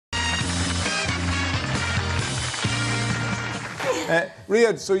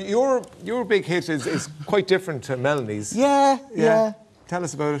Riyadh, so your big hit is quite different to Melanie's. Yeah. Tell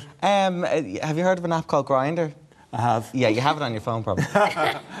us about it. Have you heard of an app called Grindr? I have. Yeah, you have it on your phone, probably.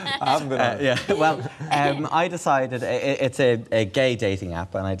 I haven't been on it. Yeah, well, I decided, it's a gay dating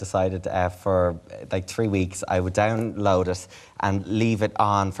app, and I decided for like 3 weeks I would download it and leave it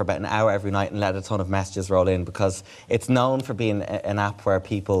on for about an hour every night and let a ton of messages roll in, because it's known for being an app where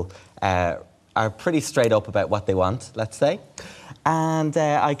people are pretty straight up about what they want, let's say. And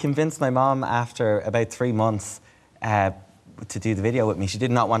I convinced my mom after about 3 months to do the video with me. She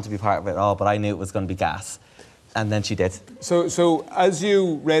did not want to be part of it at all, but I knew it was going to be gas. And then she did. So as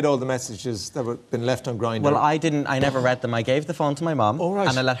you read all the messages that were been left on Grindr... Well, I never read them. I gave the phone to my mum,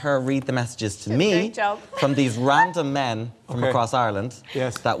 and I let her read the messages to me from these random men from across Ireland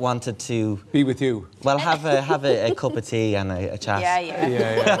that wanted to... Be with you. Well, have a cup of tea and a chat.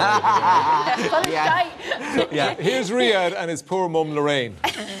 Yeah. Here's Riyadh and his poor mum, Lorraine.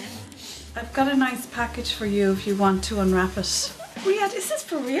 I've got a nice package for you if you want to unwrap it. Riyadh, is this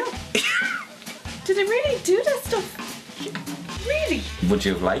for real? Did it really do that stuff? Really? Would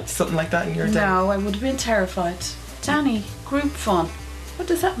you have liked something like that in your day? No, I would have been terrified. Danny, group fun. What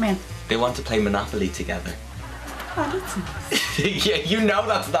does that mean? They want to play Monopoly together. Oh, that's nice. Yeah, you know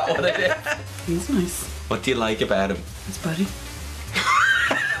that's not what it is. He's nice. What do you like about him? His body.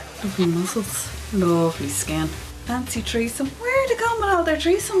 Lovely muscles. Lovely skin. Fancy threesome. Where are they going with all their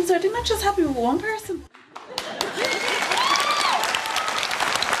threesomes? Are they not just happy with one person?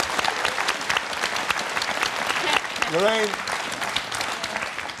 Lorraine,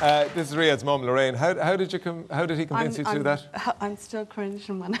 this is Riyadh's mum, Lorraine. How did he convince you to do that? I'm still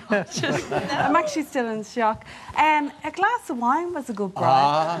cringing when I watch it. I'm actually still in shock. A glass of wine was a good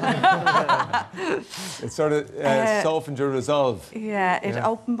bribe. It sort of softened your resolve. Yeah, it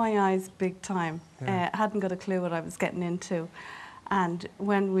opened my eyes big time. I hadn't got a clue what I was getting into. And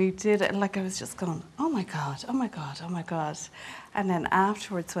when we did it, like I was just going, oh my God, oh my God, oh my God. And then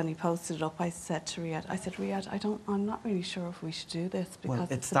afterwards, when he posted it up, I said to Riyadh, I'm not really sure if we should do this, because well,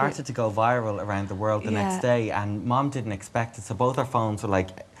 it started to go viral around the world the next day, and Mom didn't expect it, so both our phones were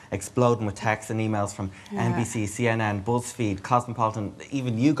like exploding with texts and emails from NBC, CNN, BuzzFeed, Cosmopolitan,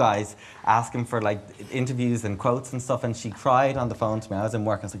 even you guys asking for like interviews and quotes and stuff. And she cried on the phone to me. I was in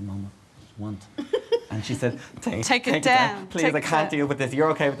work. I was like, Mom, what do you want? And she said, take it down. Please, I can't deal with this.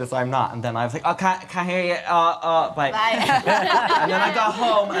 You're okay with this, I'm not. And then I was like, oh, can't hear you. Bye. And then I got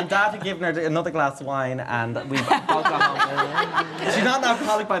home, and Dad had given her another glass of wine, and we all got home. She's not an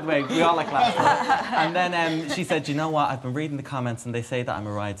alcoholic, by the way. We all like glasses. And then she said, you know what? I've been reading the comments, and they say that I'm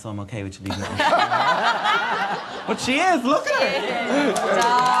a ride, so I'm okay with you leaving it. But she is. Look at her.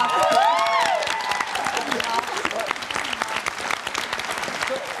 Stop.